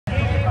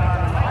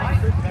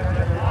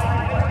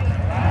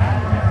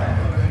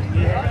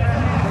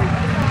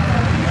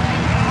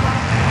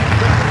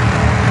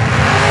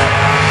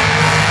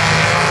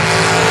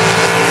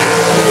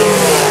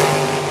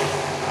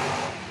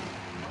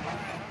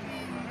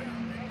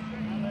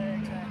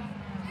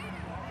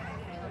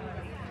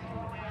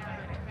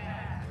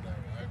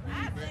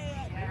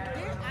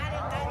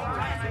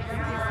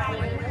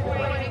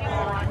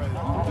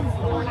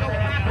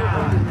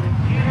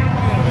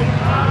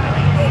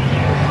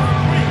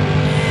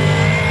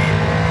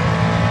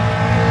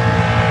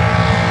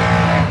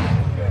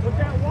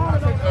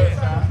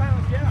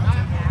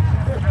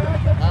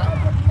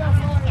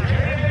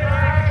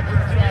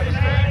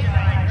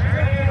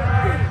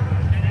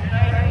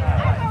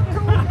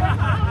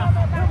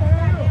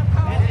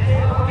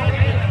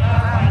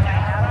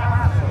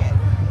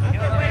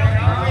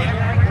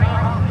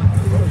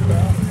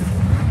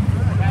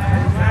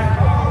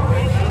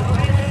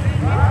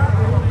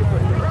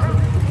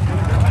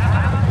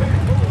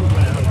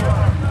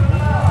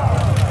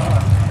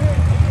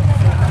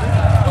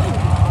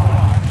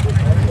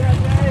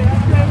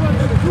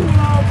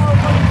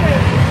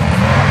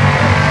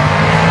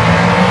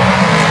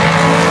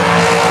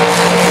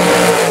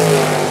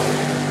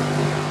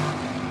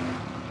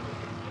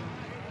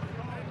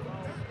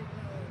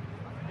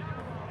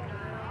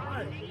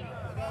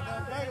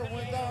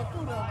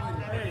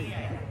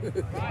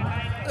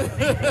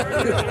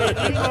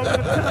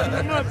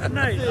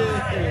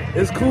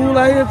It's cool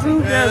out here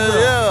too.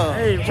 Yeah.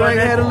 Hey, track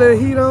had a little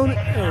heat on it.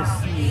 Yeah,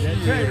 see, that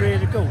track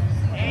ready to go.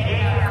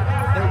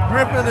 They're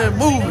gripping and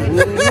moving.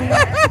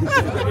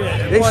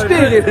 They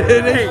sticking.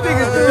 They sticking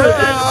to it.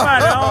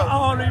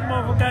 All these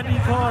motherfuckers got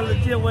these cars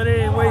legit where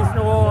they ain't wasting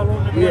no oil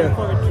on the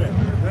motherfucking track.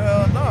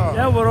 Hell no.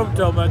 That's what I'm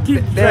talking about. Keep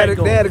the They track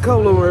going. had a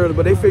couple of them early,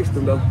 but they fixed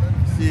them though.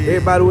 Shit.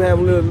 Everybody who have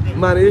a little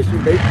minor issue,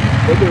 they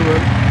been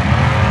running.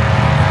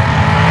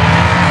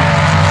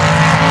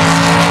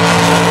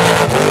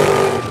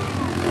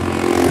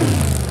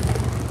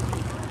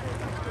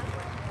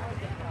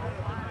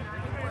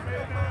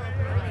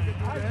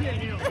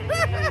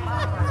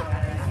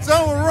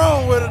 Something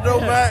wrong with it though,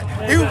 man.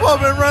 He was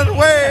supposed to be running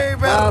way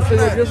back.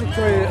 Tricycle, just a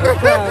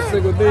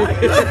tricycle, dude.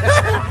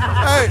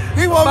 Hey,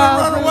 he was supposed to be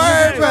running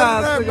way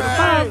back.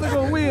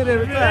 Tricycle win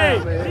every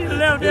time, man. He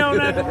left down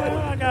that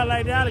I got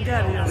like that. I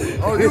got him.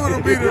 Oh, you would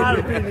have beat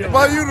him.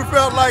 Boy, you'd have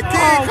felt like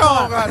King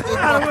Kong out this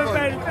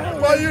motherfucker.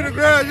 Boy, you'd have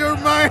grabbed your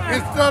mind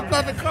and stuffed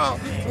out the car.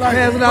 Like,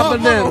 passing out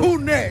bananas. Who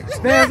next?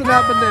 Passing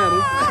out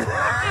bananas.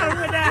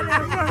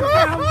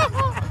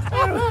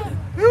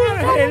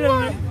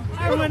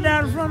 I went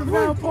down in front of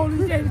the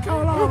police station and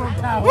called all on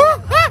top.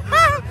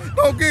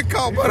 Don't get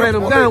caught by Ran the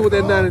him police. down with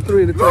that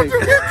 93 in the Don't tank. you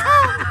get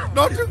caught.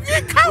 Don't you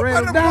get caught Ran by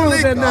him the down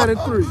with police that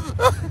 93.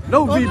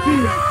 No VP. He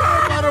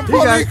got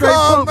got straight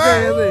pump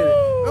gas in it.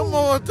 Them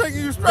boys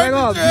taking you straight Back to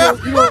off. jail.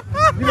 You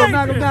gonna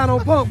knock him down on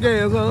pump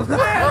gas, huh?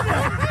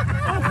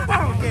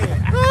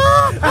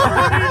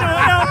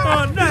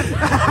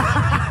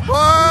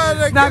 Boy,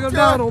 they Knock get him you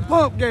down out. on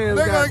pump gas.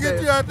 They gonna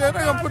get you out there. They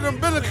gonna put them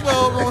billy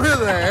clubs on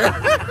his ass.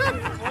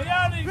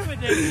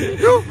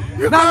 You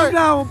Knock him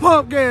down on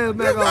pump gas, You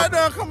back got off.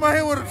 down, come out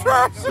here with a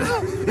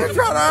tricycle and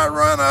try to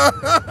outrun her.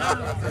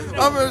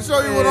 I'm gonna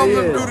show you what I'm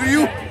gonna do to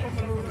you.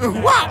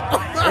 Wow!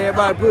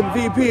 Everybody putting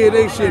VP in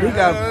their shit. He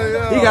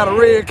got a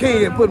red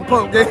can putting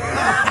pump gas.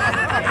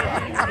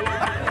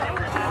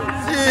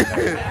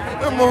 Shit.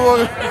 Them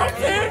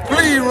motherfuckers,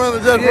 please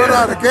run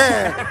out of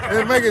gas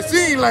and make it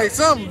seem like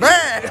something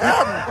bad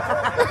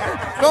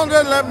happened. Don't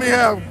just let me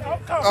have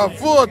a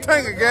full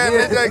tank of gas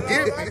and just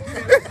get me.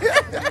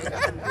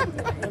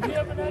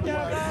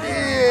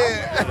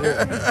 Yeah.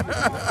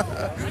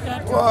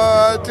 Boy,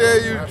 I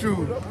tell you the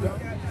truth.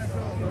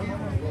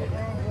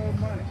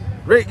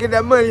 Rick, get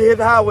that money, hit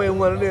the highway in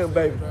one of them,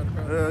 baby.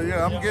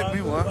 Yeah, I'm getting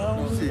me one.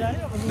 Shit,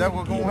 that's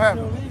what's gonna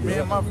happen. Me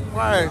and my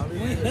wife,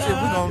 shit, we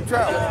gonna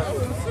travel.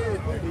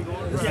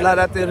 There's a lot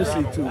out there to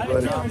see too,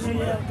 buddy.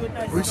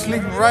 We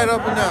sleeping right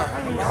up and down.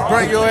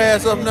 Bring your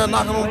ass up and down,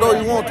 knocking on the door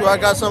you want to. I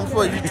got something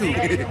for you too.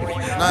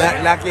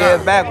 Knock your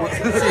ass backwards. I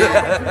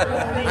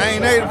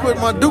ain't able to put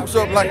my dukes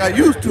up like I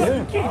used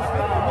to.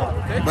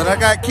 But I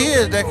got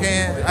kids that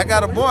can. I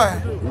got a boy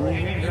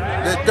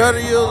that's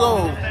 30 years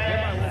old.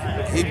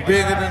 He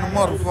bigger than a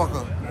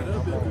motherfucker.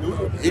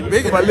 He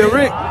bigger than Little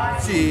Rick.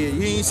 Shit,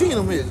 you ain't seen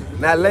him yet.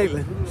 Not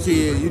lately.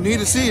 Shit, you need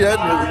to see that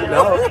nigga.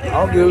 No,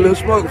 I'll get a little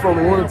smoke from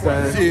him one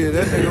time. Shit,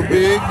 that nigga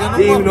big than a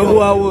He didn't even know who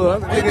I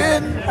was. He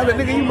didn't? I said,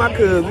 nigga, you my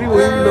cousin. He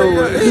wouldn't even know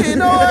what. He didn't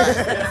know it.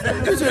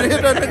 You should have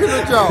hit that nigga in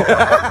the jaw.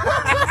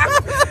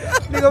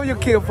 Nigga, I'm your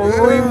kid for. You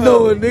don't even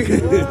know it, nigga.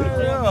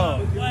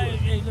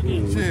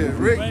 Shit,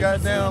 Rick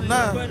got down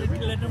now.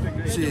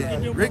 Shit,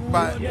 Rick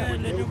about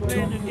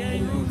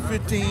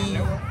 215.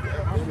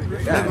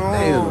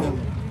 Nigga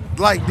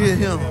like did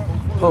him.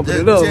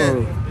 Pumping it up,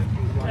 huh?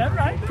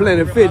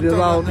 Plenty of fitness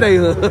all day,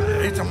 huh?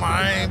 He told me,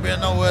 I ain't been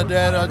nowhere,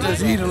 Dad. I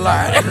just eat a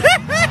lot.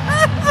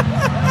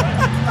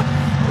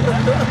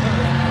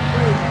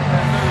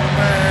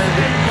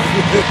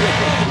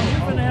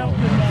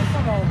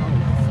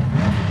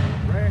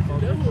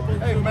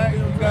 Hey, Mac, you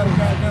got a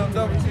goddamn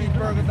double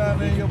cheeseburger down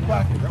there in your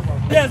pocket.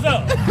 Yes,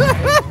 sir.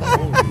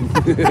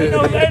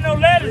 Ain't no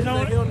letters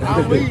on it.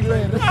 I'll eat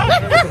later.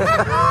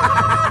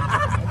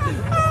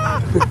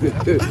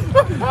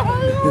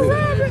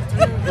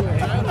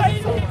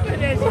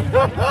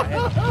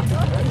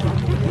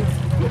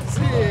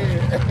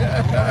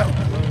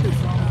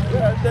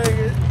 God dang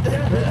it.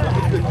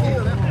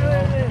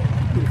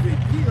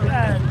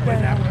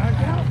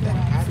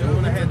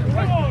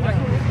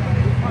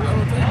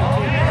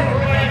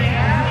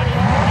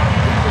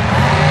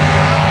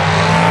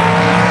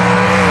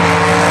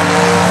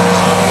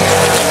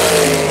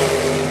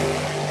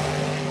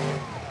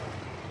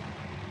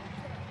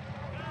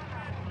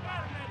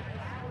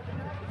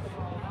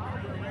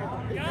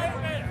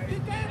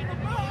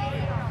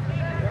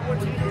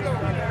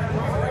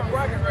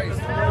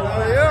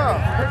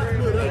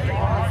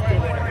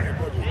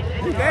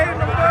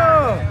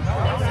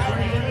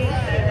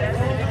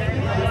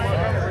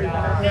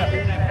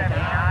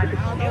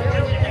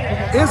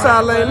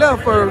 Inside lane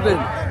left first, didn't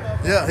he?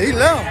 Yeah, he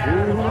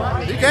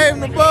left. He gave him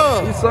the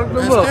bug. He sucked him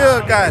and up.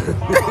 still got it.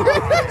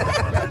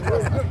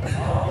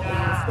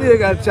 Still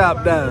got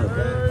chopped down.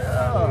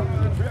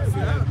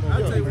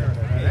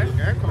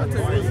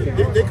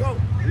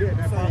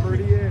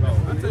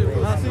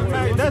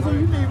 That's who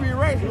you need to be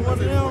racing. One of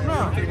them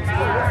now.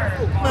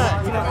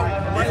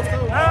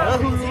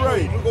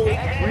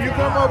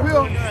 come up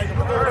here?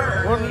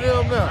 One of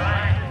them now.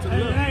 I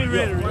ain't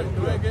ready.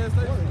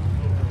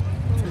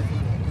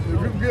 If you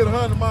can get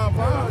 100 miles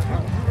per hour,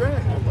 you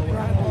ready.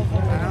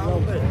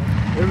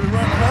 If you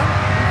run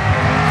 100.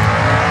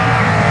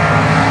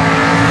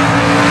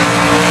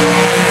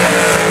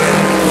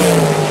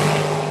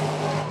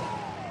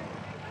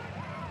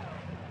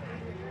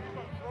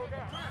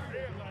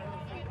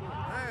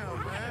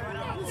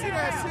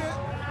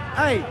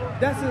 Hey,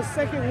 that's his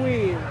second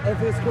win of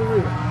his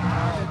career.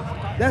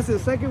 That's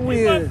his second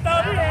win.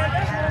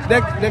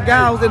 That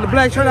guy was in the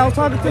black shirt I was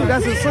talking to,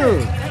 that's his son.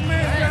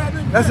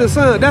 That's his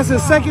son. That's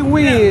his second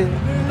win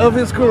of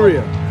his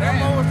career. He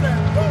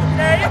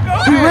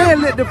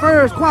ran at the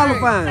first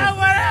qualifying.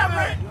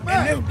 In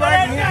this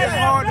bracket here, it's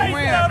hard to win,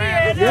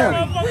 man.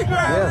 Yeah.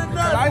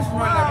 I used to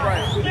run that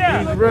bracket. He's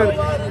running.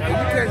 You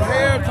can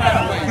hell trying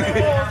to win.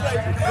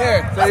 Yeah.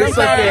 So they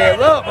suck their ass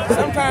up.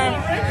 Sometimes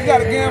you got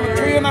to give them a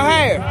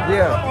 3.5.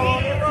 Yeah.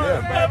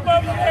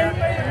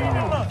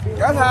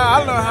 That's how I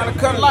learned how to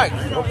cut lights.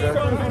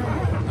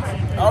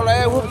 All the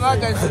ass whooping I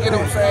got to get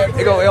on side.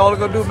 They all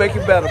gonna do is make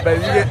you better,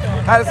 baby. You get,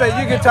 how to say,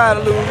 you get tired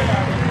of losing.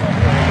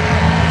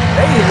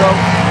 There you go.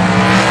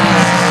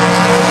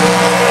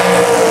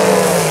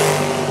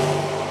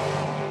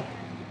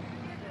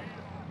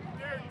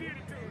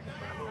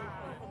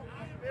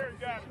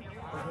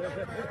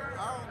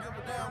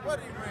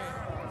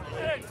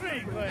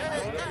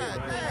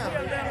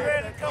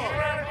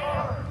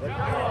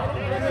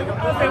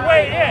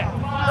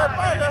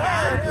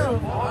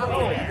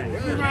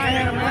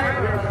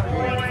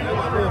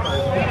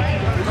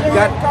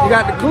 You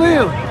got the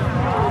clear.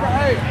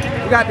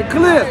 You got the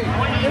clear. It's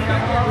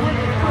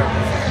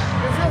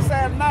just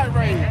Saturday night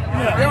rain.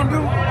 They don't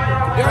do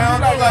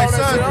like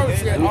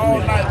Sunday all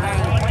night.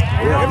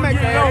 They make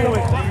it over.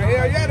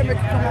 Hell yeah, they make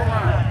it come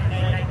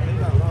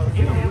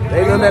around.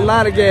 They done that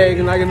ladder gag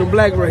and like in the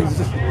black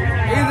races.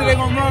 Either they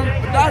gonna run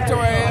without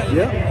your ass.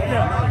 Yeah.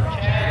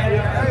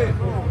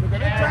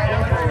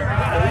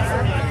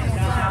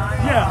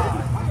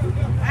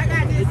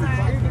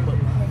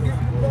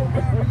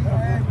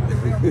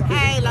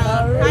 Hey,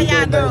 love. How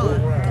y'all doing?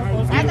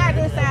 I got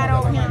this side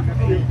over here.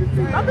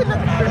 Don't be looking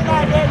at me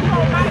like that. You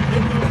don't like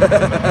it.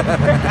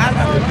 I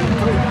know you do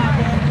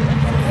like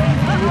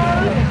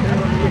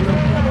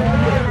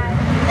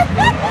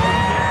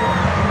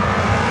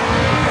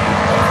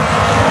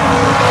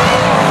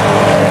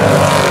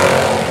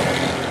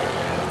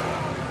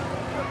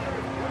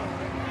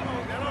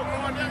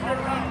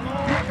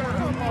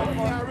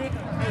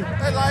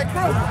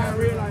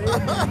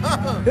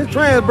His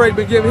trans brake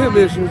been giving him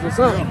issues or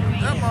something.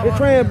 His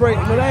trans brake,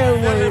 but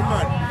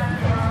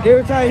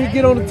every time he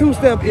get on the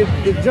two-step,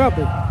 it's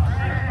jumping.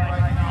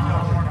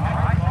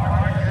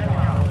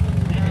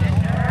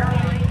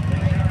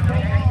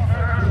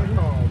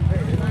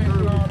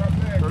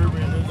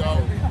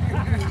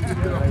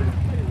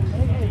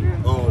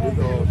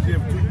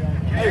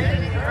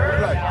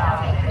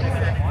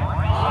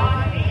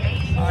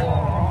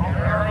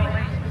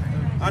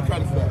 I'm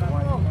trying to stop.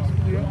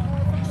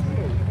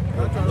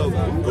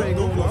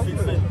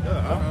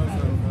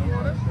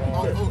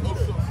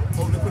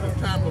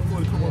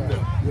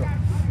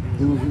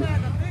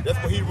 That's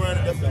what he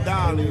running. That's the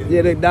dial in.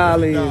 Yeah, they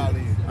dial in. I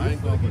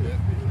ain't gonna put that.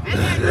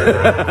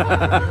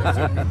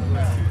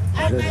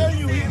 I tell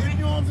you, you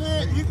know what I'm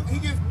saying? He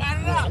gets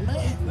spotted out,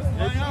 man.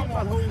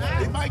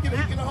 He might get a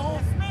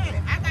home.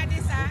 I got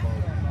this side.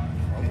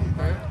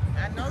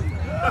 I know you. You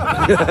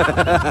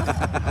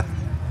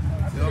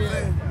know what I'm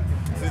saying?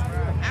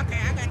 Okay,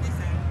 I got this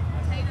side.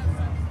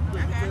 I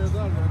got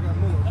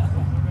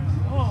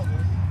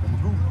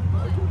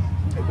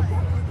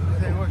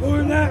Who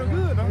is that?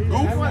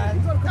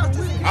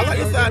 I like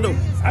this side though.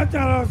 I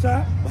thought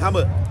outside. How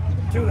much?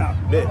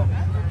 $2. Bet.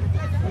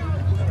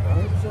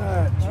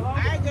 Outside. I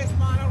ain't just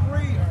smart to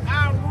read. I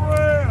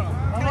will.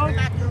 Take it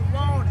like you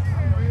want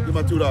it. Give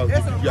my $2. You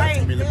got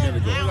to me in a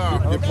minute ago.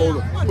 Get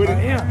Polar. Put it.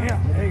 Yeah,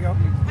 there you go.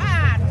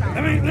 Ah,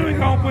 Let me go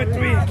and put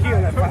 3 and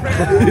kill that fight.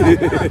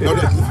 No,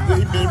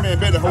 man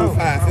better hold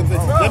 5.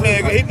 That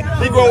man,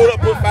 he rolled up,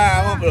 put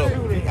 5 on though.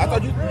 I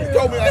thought you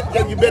told me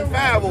that you bet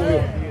 5 over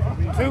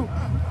here. 2.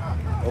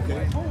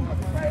 Okay.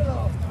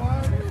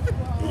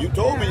 You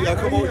told me I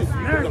come over,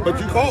 but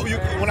you called you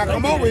when I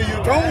come over here.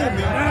 You told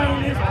me.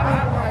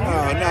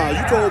 No,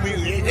 you told me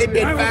they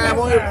bet 5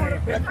 on it.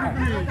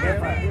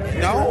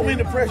 No, I don't mean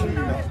to pressure you.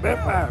 I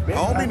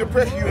don't mean to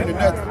pressure you into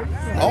nothing.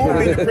 I don't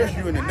mean to pressure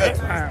you into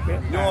nothing.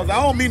 You know, I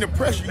don't mean to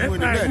pressure you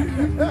into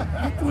nothing.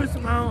 You twist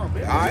my arm,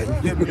 man. All right.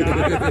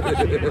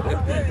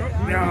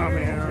 No,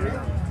 man.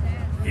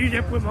 You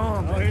just put my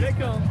arm. Here they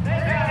come.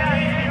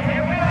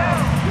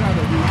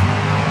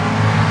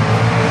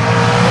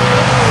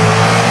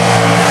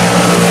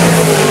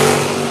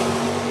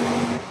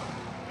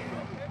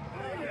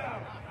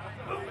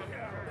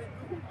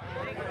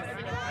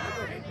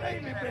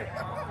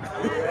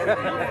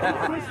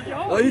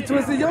 Oh, you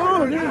twisted your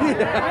arm, didn't you?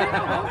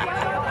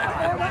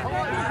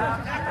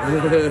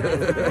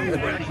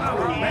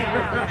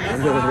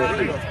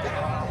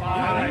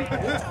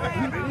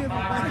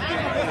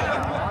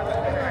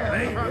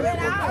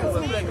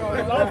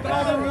 Lost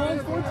all them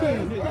runs for a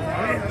team.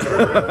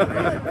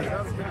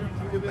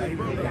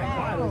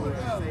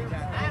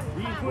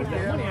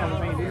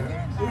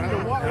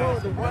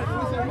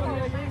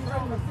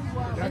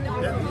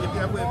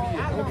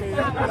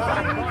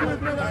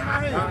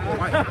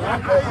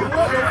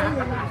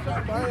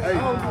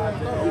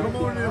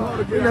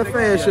 Bring that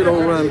fan shit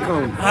on around the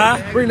corner. Huh?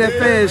 Bring that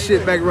fan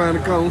shit back around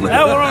the corner.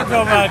 That's what I'm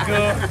talking about,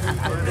 cuz.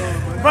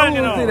 Bring it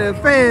I want to see on. that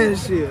fan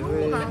shit, man.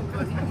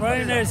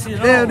 Bring that shit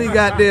on. Damn, these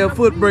goddamn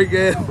foot brake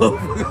ass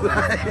motherfuckers.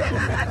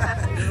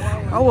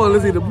 I want to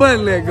see the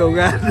button let go,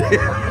 goddamn.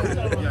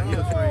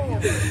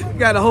 You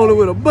got to hold it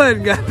with a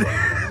button, goddamn.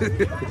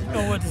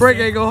 Brake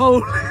ain't gonna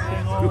hold it.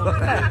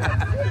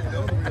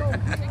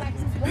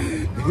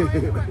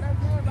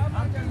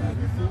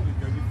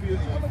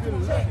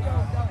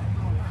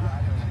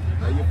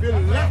 You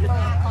feeling lucky?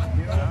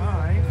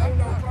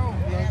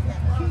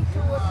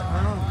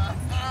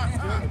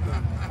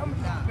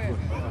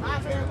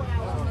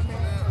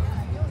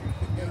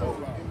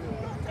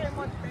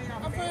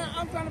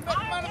 I'm trying to bet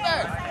the money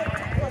back.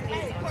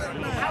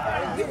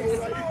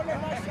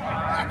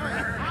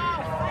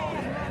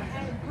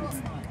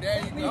 There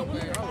you go,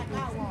 man.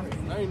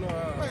 I ain't know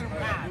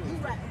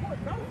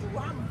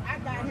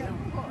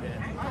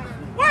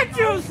What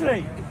you say?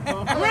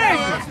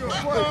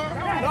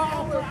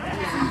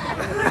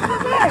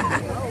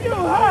 You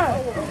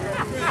high.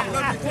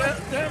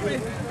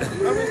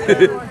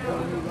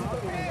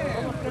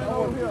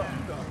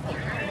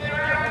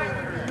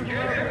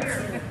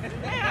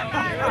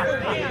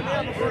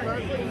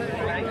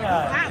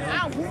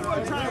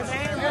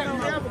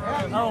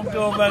 I'm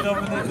going back up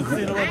in the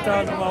casino and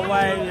talking to my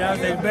wife. And I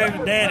say, baby,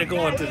 daddy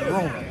going to the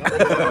room.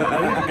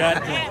 You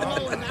got that.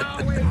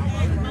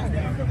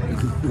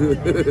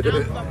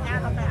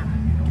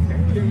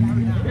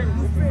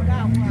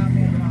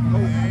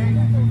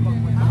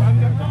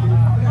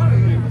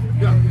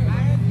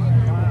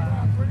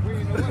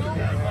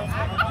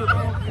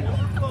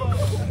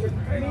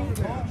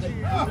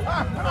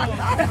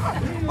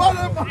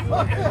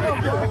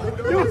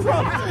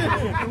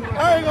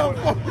 I ain't gonna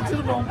fuck with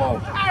you no more.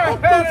 I'm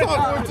still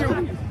talking with you.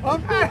 I'm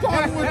still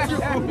talking with you.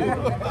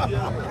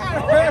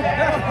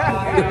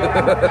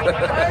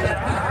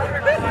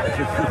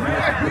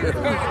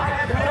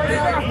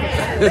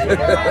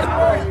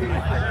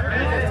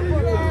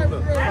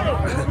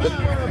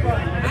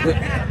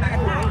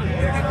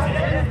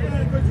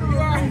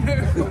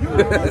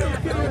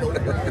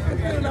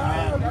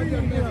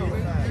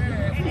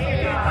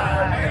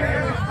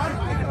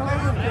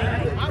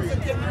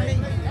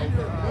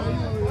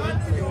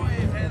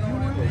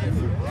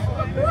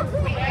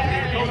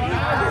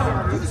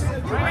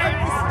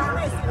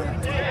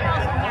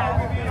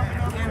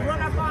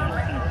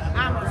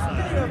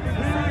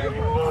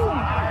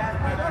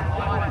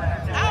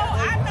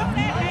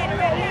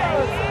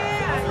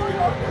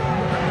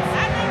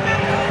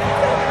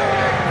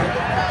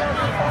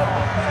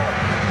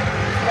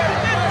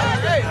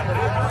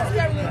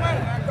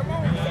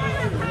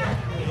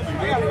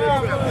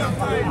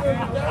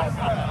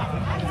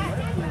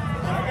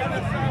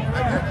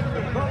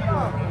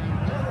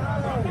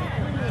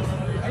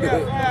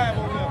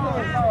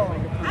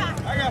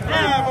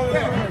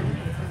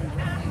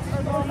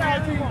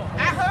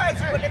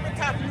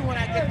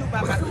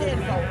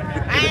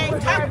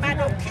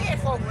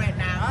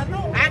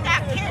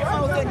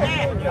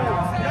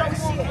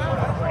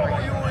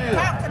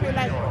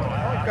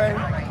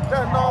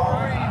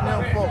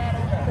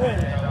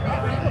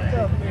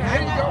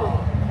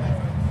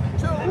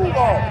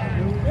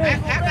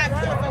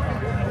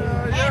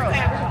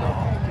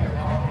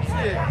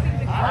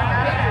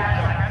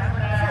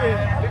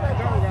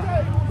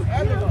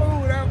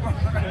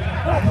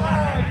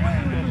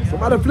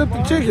 Somebody flipped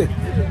the chicken. You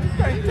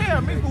can't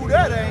tell me who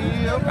that ain't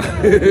him.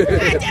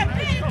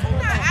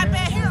 I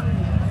bet him.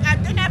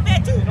 Didn't I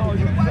bet you?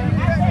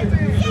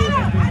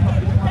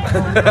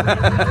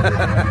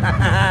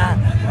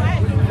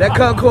 That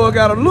Concord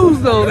got a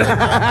loose on it.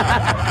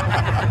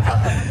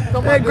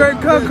 That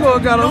great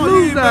Concord got a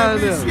loose down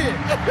there.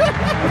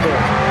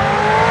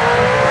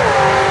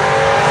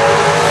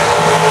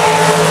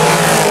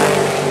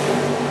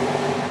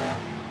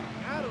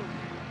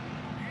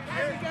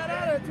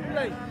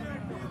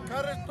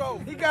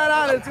 He got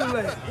out of it too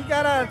late. He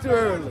got out of it too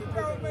early.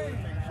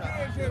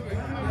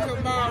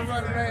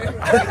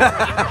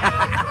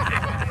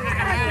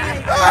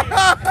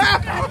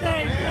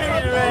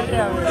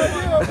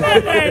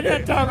 That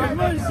ain't talking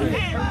much shit.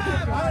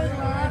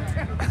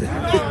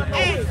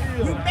 Hey,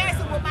 you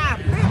messing with my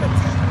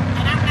ability,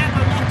 and I'm not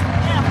gonna let you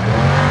down.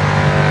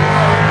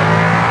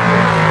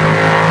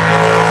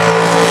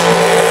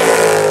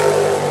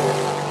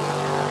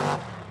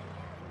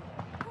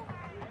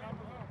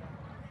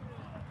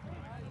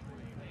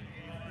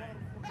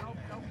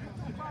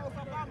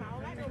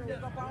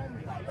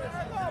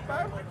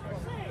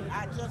 I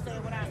just said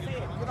what I said.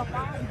 Get up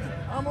on me.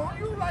 I'm on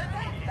you like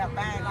that. That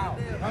bang out.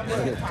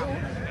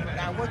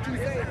 Now what you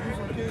say?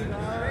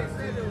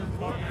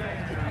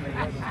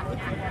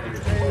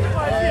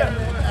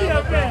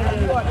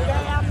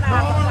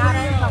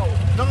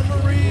 Norman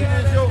Reed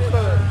is your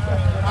cousin.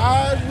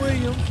 Oz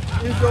Williams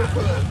is your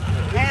cousin.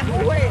 And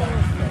who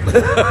else?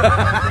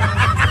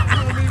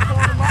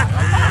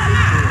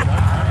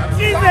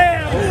 She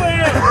said, who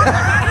else?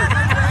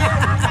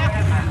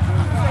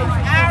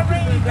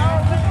 Irene,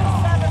 don't ring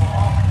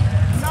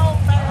no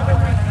family.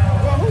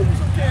 Well, who's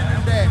your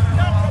cannon dad?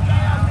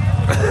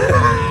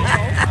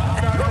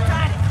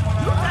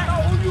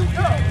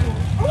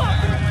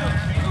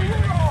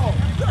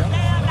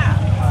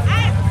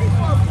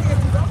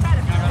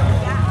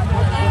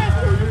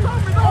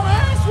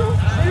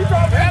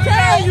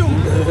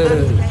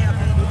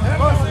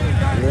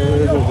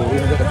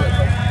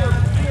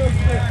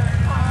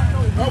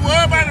 Don't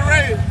worry about the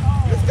race.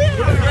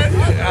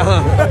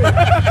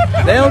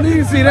 They don't need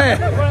to see that.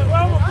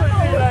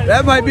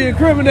 That might be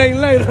incriminating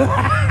later.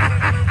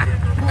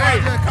 Hey,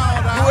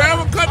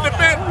 whoever cut the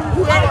best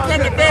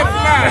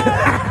line.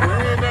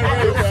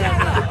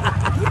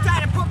 You try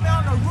to put me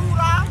on the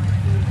Rudolph?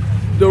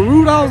 The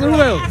Rudolphs and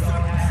who else?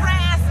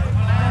 France,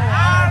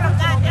 all the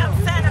goddamn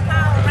Santa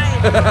Claus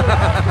race.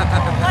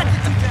 What did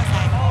you just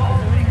say?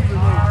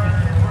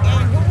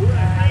 And who?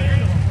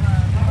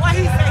 What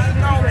he said he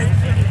knows.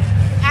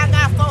 I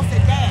got folks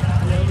at that.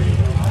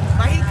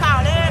 But he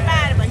called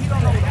everybody, but he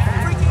don't know what the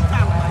freak he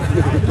talking about.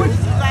 What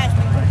did you ask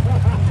me?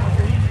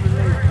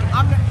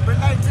 I'm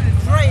related to the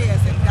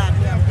dreads and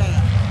goddamn dad.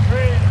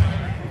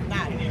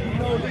 Not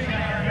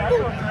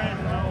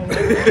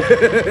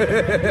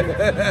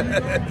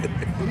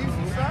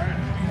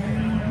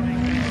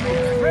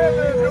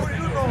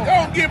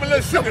Don't give him a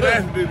little sugar.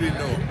 That's what he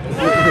know.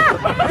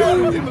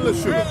 Give him a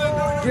little sugar.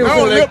 Give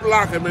Don't lip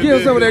lock him. Give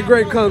him some of that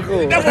grape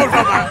concord. That's what I'm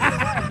talking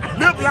about.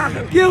 Lip lock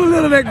him. Give him a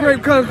little of that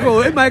grape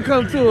concord. It might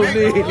come to him,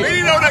 then. He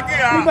know that He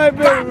guy. might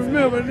be able to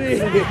remember, then.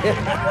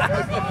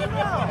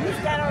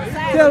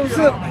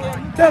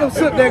 Tell him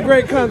sip that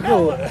grape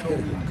concord.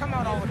 Come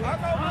on over here.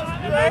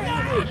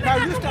 Now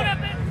you stand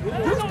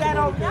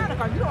over there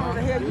because you don't know what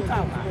the hell you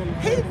talking about.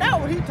 He know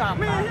what he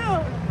talking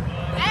about.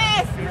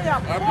 Ask me a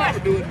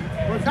question.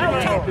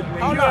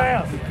 Hold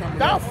on.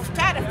 Don't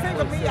try to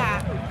figure me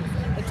out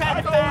and try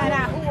to find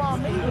out who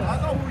on me is.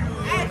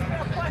 Ask me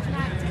a question,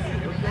 I'll tell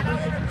you. I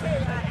don't ever tell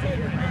you, I'll tell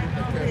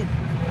you.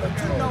 But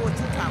you know what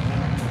you talking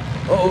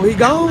about. Oh, he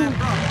gone?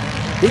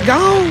 He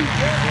gone?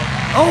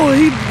 Oh,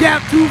 he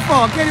gapped too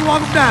far. Can't he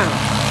walk him down?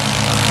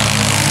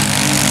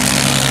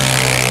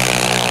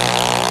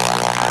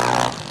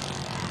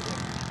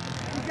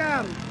 He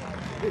got him.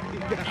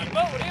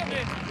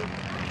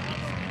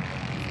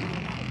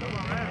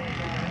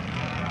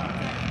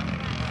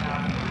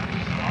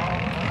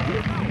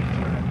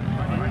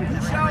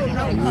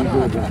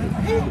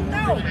 He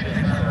know.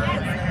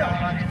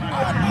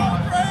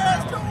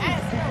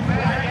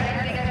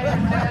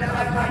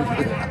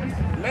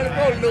 Let it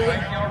go, Louis.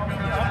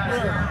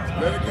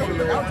 Let it go,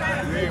 Louis.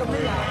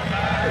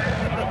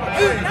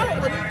 He know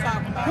what he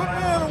talking about. Put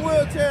me in a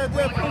wheelchair and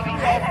just push me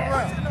off the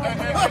ramp.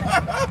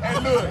 Hey,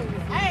 Louis.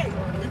 Hey.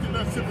 Get your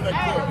little sip of that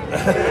cup.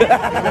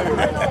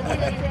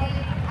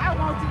 I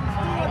want you to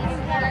still be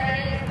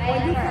one. When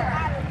you come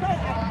out of the play,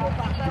 I can put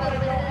my foot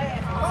in your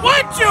ass.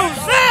 What you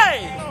say?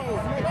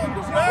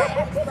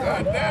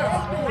 God damn.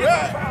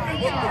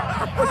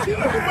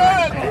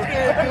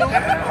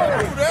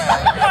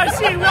 What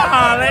she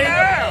wild, ain't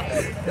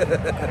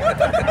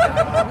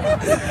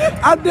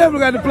I definitely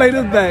got to play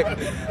this back.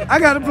 I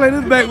got to play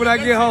this back when I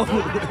get home.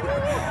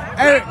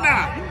 Hey,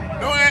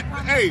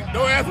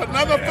 Don't ask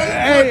another fool.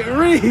 hey,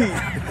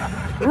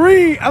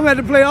 Reed, I'm going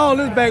to play all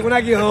this back when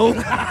I get home.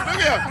 Look at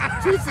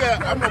her. She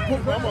said, I'm gonna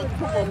put my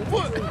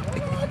foot.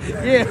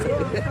 Yeah.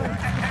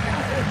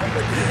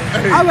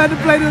 I'm about to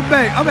play this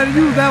back. I'm about to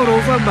use that one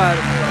on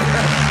somebody.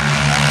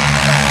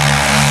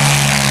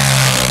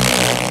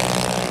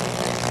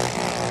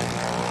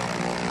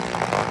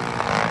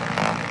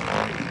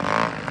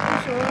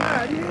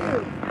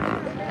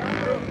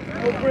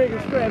 Old Briggs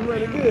is scratching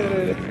really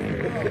good.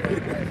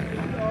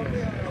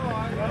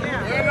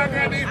 Well, I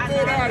got these $4.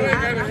 I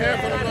got a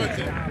half of the lunch.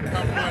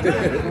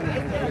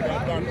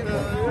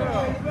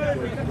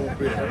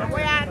 The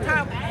way I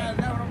talk.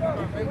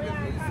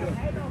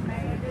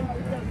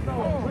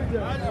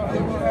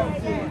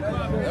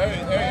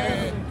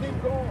 Hey.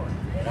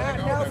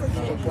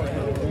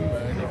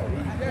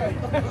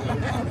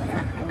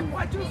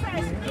 What you say,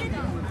 Speedy?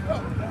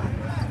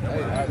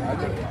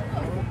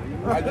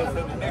 I just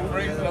said the next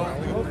race on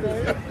you.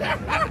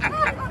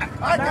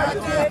 I got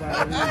you.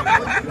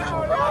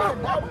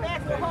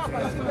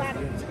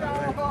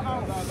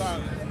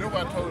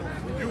 Nobody told her.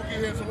 You get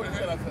here, so what the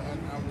hell? I said,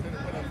 I'll tell you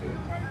what I said.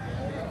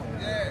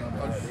 Yeah.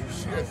 Oh,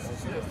 she has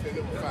said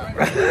it was fine.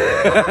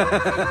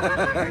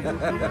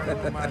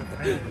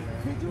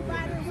 Did you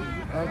buy this wine?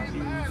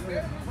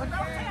 Well,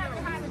 don't tell me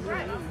how to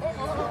drink.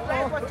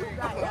 Like what you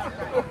got.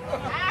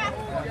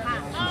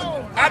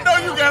 I know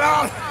you got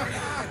all.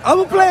 I'm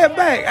going to play it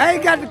back. I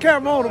ain't got the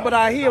camera on it, but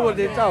I hear what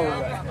they're talking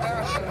about.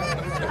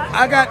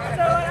 I got...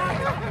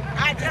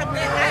 I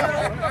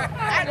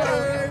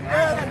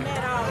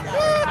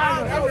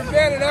That was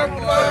better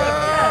than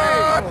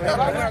that.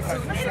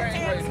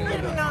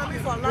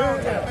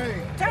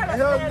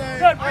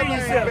 Just be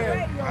yourself.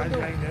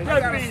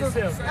 Just be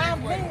yourself.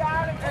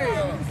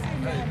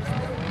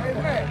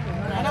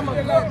 I'm a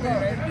good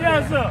man.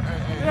 Yes, sir.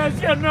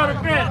 Yes, you're another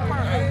bet.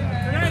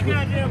 That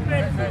goddamn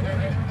bet.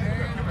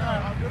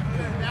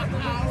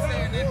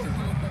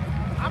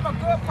 I'm a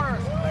good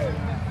person.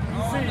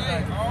 You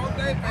see, All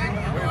day, baby.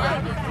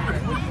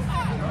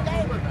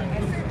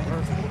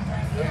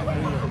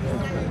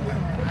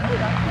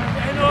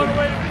 ain't no other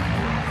way to be.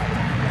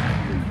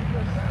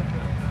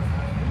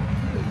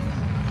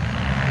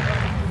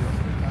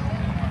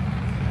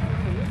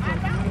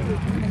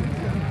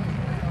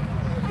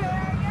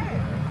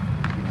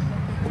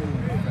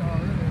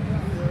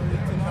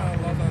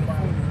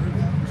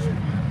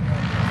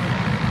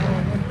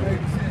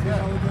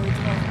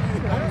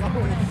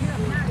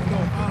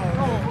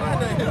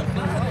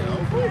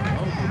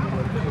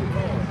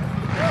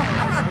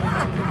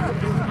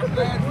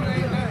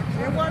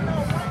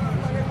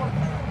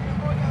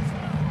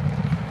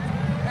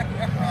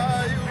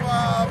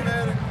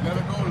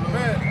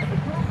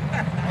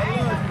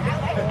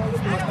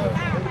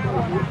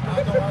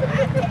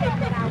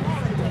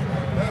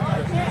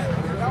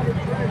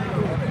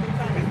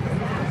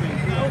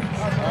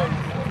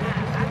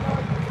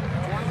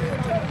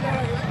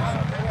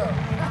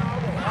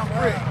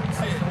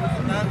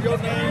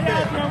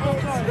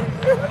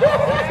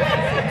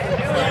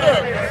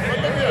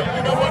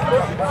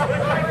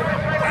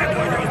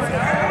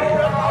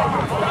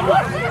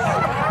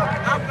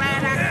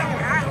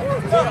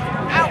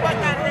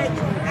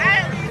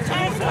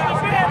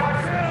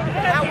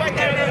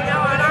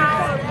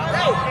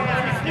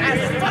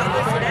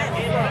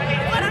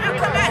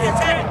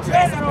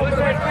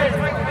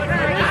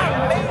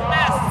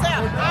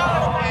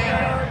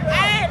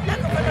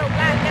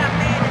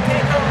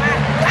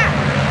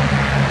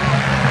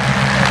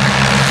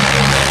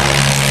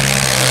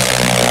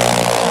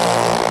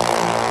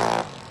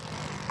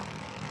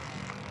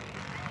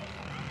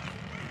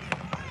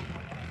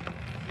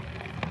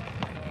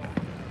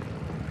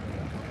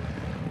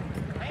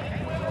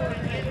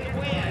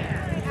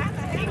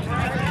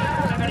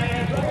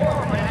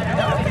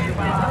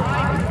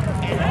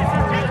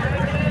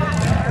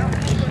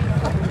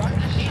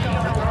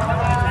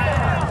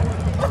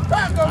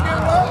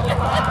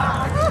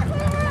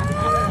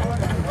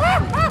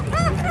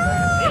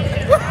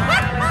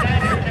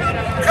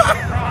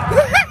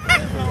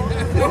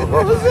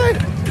 What was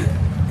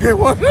that? Get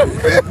one of them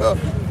pills.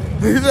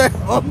 He said,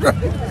 I'm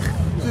drinking.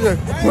 She said,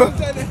 well,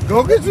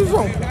 go get you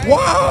some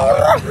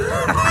water.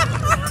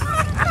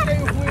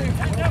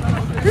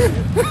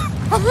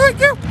 I said,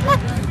 get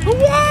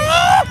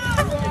water.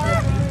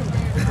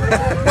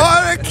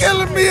 Boy, they're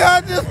killing me.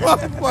 I just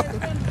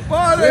motherfucker.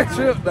 Boy, they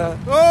Trip now.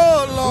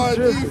 Oh,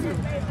 Lord Jesus.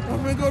 I'm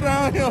gonna go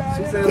down here.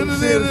 She said,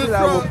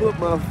 I will put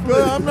my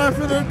foot. I'm not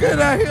finna get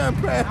out here and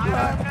pass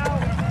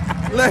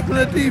by. Let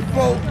the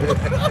default.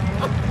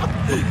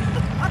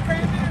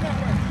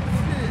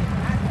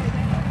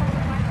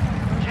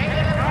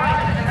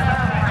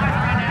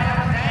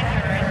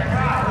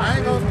 I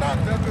ain't gonna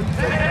stop there because you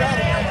say you got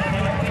it.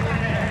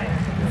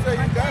 You say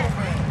you got it,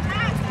 man.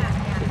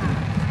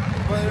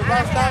 But if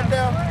I stop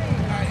there,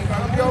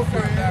 I'm your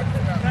friend.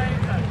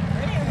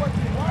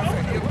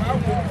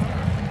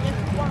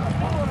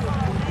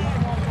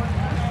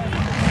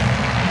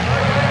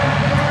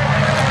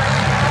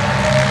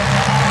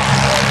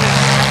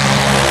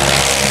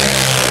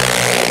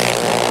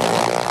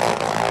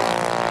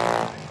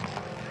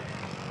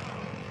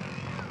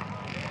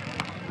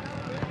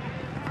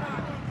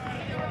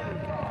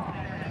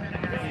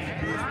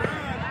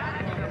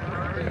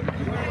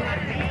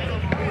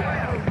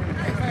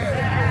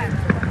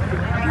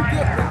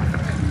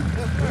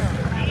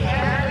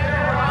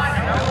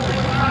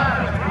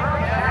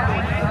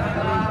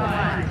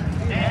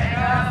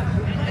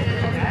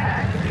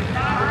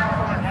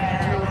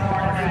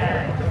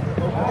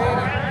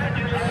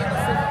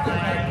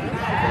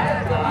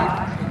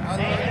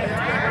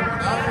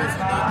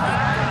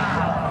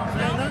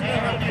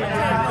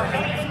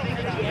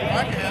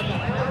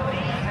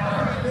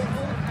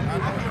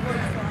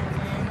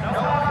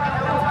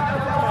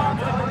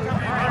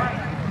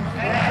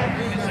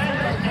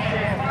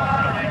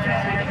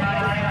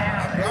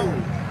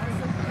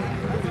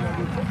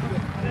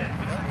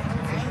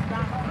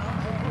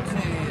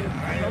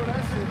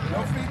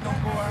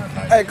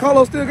 Hey,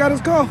 Carlos still got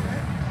his car?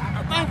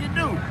 I think you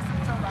do. And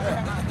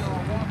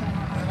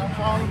I'm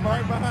falling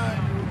right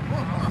behind you.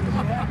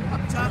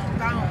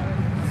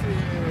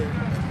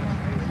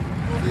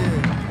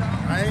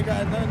 Yeah. I ain't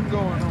got nothing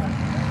going on.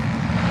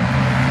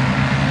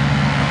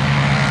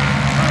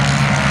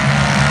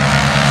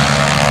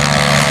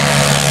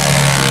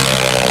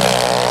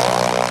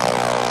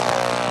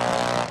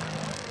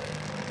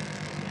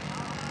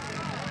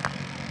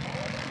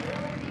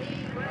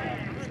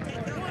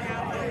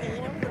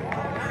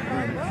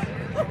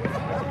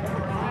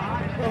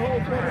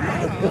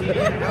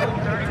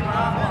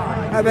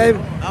 Hi, baby.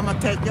 I'm gonna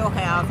take your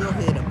hair off your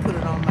head and put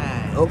it on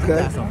mine. Okay. You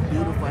got some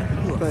beautiful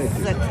hair. You are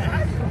such a...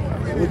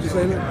 What'd you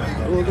say now?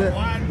 What was that?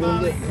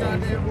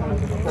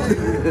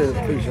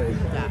 Appreciate it.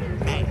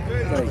 Hey,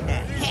 look at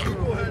that hair.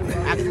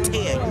 I can tell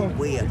you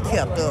well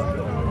kept up.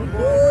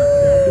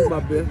 Do my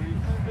best.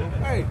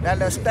 That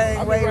little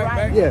stingray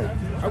right? Yeah.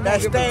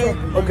 That sting,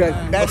 Okay.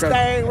 that Okay.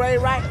 stingray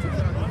right?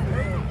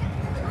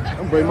 I'm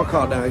gonna bring my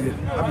car down here.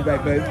 I'll be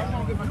back, baby.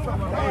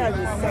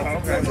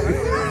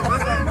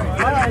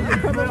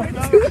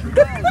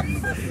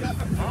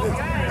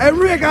 Hey,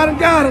 Rick, I done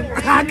got him.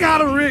 I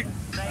got him, Rick.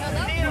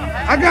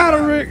 I got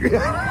him, Rick.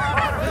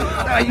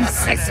 Oh, you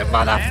sexy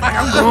motherfucker.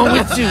 I'm going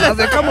with you. I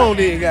said, come on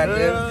then,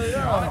 goddamn.